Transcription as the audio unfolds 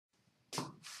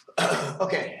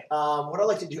Okay, what I'd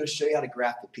like to do is show you how to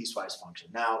graph the piecewise function.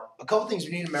 Now, a couple things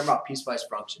we need to remember about piecewise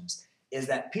functions is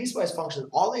that piecewise functions,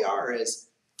 all they are is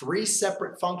three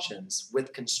separate functions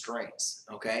with constraints,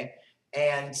 okay?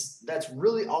 And that's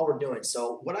really all we're doing.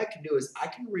 So what I can do is I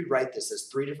can rewrite this as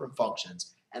three different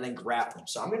functions and then graph them.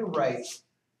 So I'm going to write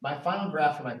my final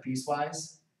graph for my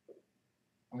piecewise.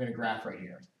 I'm going to graph right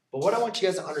here. But what I want you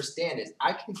guys to understand is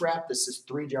I can graph this as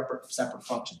three separate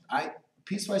functions.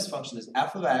 Piecewise function is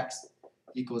f of x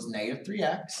equals negative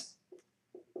 3x,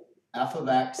 f of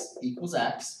x equals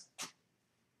x,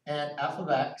 and f of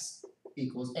x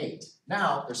equals 8.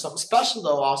 Now, there's something special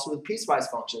though also with piecewise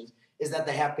functions is that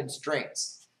they have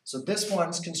constraints. So this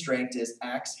one's constraint is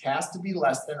x has to be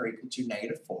less than or equal to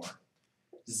negative 4.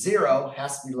 0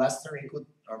 has to be less than or equal,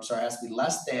 has to be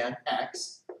less than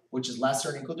x, which is less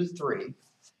than or equal to 3.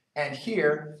 And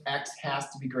here, x has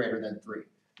to be greater than 3.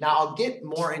 Now, I'll get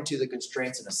more into the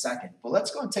constraints in a second, but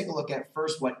let's go and take a look at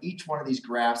first what each one of these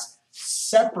graphs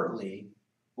separately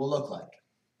will look like.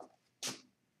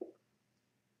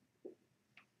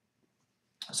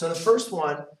 So the first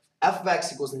one, f of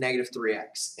x equals negative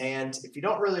 3x. And if you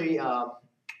don't really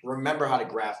remember how to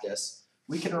graph this,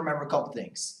 we can remember a couple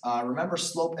things. Remember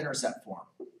slope-intercept form,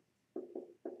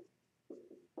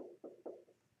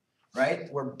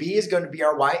 right? Where b is going to be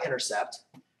our y-intercept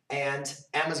and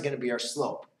m is going to be our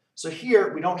slope. So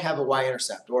here we don't have a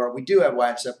y-intercept, or we do have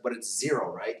y-intercept, but it's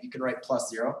 0, right? You can write plus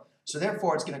 0. So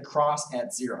therefore it's going to cross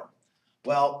at 0.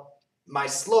 Well, my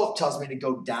slope tells me to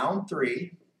go down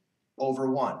 3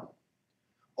 over 1.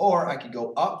 Or I could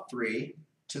go up 3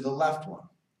 to the left 1.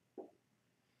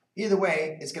 Either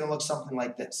way, it's going to look something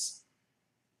like this.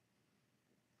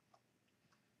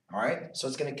 All right, so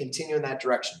it's going to continue in that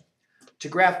direction. To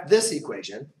graph this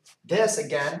equation, this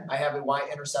again, I have a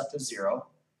y-intercept of 0,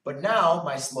 but now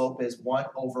my slope is 1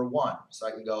 over 1. So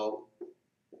I can go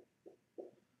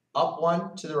up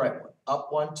 1 to the right 1, up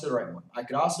 1 to the right 1. I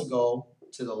could also go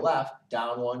to the left,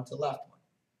 down 1 to left 1.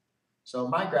 So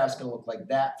my graph's going to look like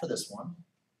that for this one.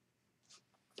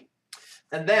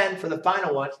 And then for the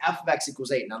final one, f of x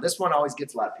equals 8. Now this one always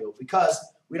gets a lot of people because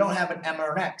we don't have an m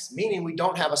or an x, meaning we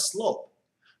don't have a slope,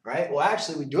 right? Well,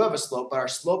 actually we do have a slope, but our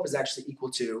slope is actually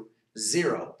equal to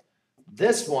 0.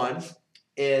 This one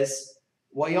is,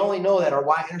 well, you only know that our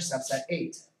y-intercept's at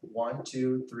 8. 1,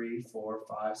 2, 3, 4,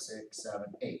 5, 6, 7,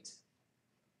 8.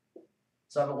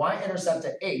 So I have a y-intercept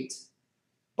at 8,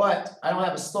 but I don't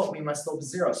have a slope, meaning my slope is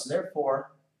 0. So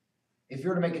therefore, if you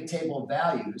were to make a table of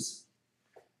values,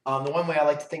 the one way I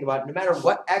like to think about it, no matter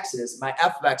what x is, my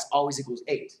f of x always equals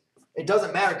 8. It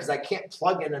doesn't matter because I can't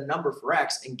plug in a number for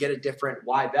x and get a different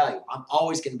y value. I'm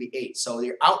always going to be 8. So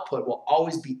your output will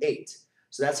always be 8.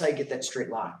 So that's how you get that straight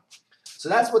line. So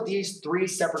that's what these three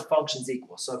separate functions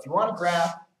equal. So if you want to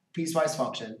graph piecewise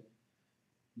function,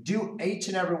 do each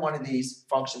and every one of these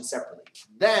functions separately.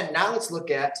 Then now let's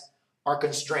look at our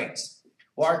constraints.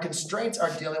 Well, our constraints are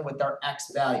dealing with our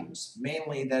x values,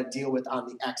 mainly that deal with on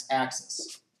the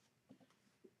x-axis.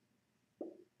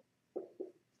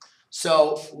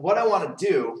 So what I want to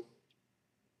do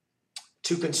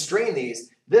to constrain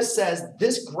these, this says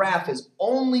this graph is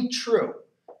only true.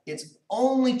 It's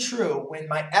only true when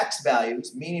my x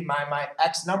values, meaning my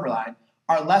x number line,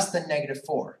 are less than negative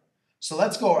 4. So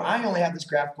let's go, I only have this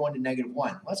graph going to negative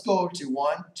 1. Let's go over to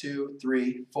 1, 2,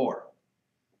 3, 4.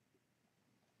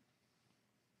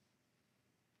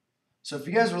 So if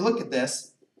you guys were to look at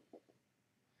this,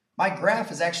 my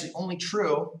graph is actually only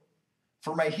true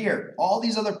for right here. All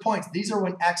these other points, these are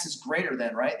when x is greater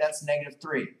than, right? That's negative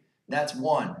 3. That's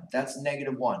 1. That's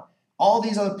negative 1. All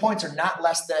these other points are not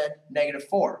less than negative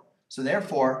 4. So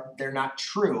therefore, they're not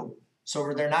true.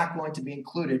 So they're not going to be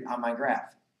included on my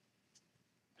graph.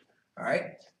 All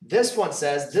right? This one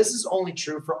says this is only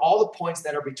true for all the points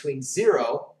that are between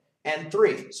 0 and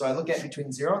 3. So I look at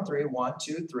between 0 and 3, 1,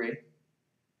 2, 3.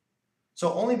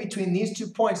 So only between these 2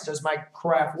 points does my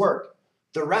graph work.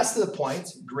 The rest of the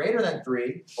points, greater than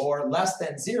 3 or less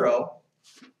than 0,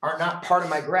 are not part of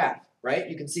my graph, right?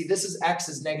 You can see this is x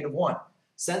is negative 1.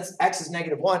 Since x is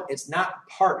negative 1, it's not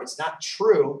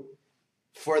true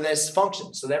for this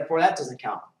function. So therefore, that doesn't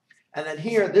count. And then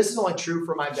here, this is only true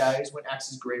for my values when x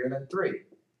is greater than 3.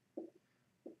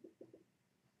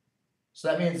 So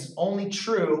that means it's only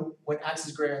true when x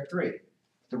is greater than 3.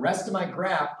 The rest of my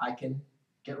graph, I can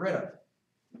get rid of.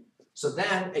 So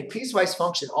then a piecewise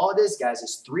function, all it is, guys,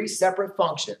 is 3 separate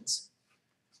functions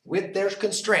with their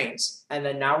constraints, and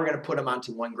then now we're going to put them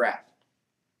onto one graph.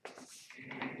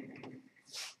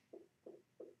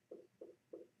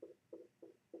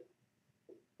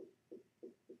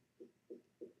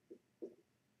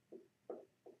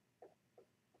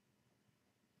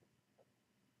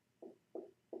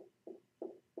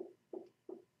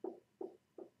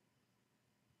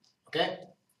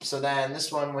 So then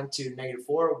this one went to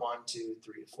 -4, 1, 2,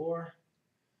 3, 4.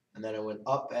 And then it went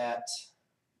up at,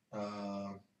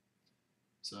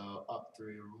 so up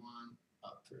 3 over 1,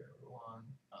 up 3 over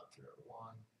 1, up 3 over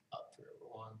 1, up 3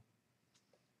 over 1.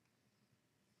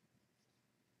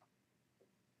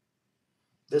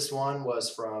 This one was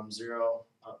from 0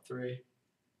 up 3.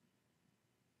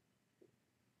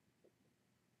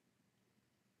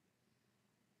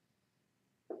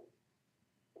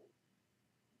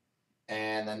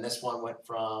 And then this one went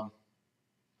from,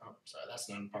 oh, sorry, that's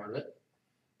not a part of it,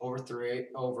 over 3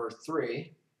 over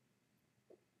 3.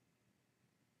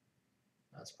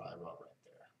 That's probably about right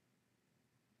there.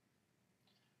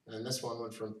 And then this one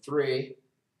went from 3,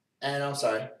 and I'm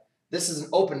sorry, this is an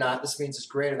open dot. This means it's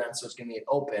greater than, so it's going to be an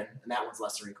open, and that one's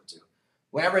less or equal to.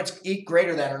 Whenever it's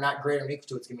greater than or not greater than or equal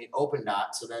to, it's going to be an open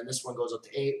dot. So then this one goes up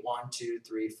to 8, 1, 2,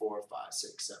 3, 4, 5,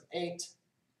 6, 7, 8.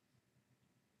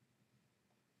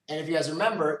 And if you guys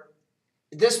remember,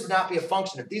 this would not be a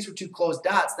function. If these were two closed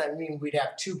dots, that means we'd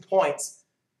have 2 points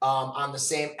on the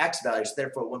same x value, so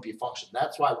therefore it wouldn't be a function.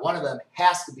 That's why one of them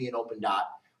has to be an open dot,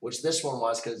 which this one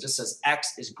was, because it just says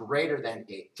x is greater than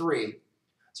 3.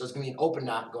 So it's going to be an open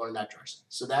dot going in that direction.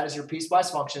 So that is your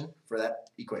piecewise function for that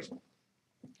equation.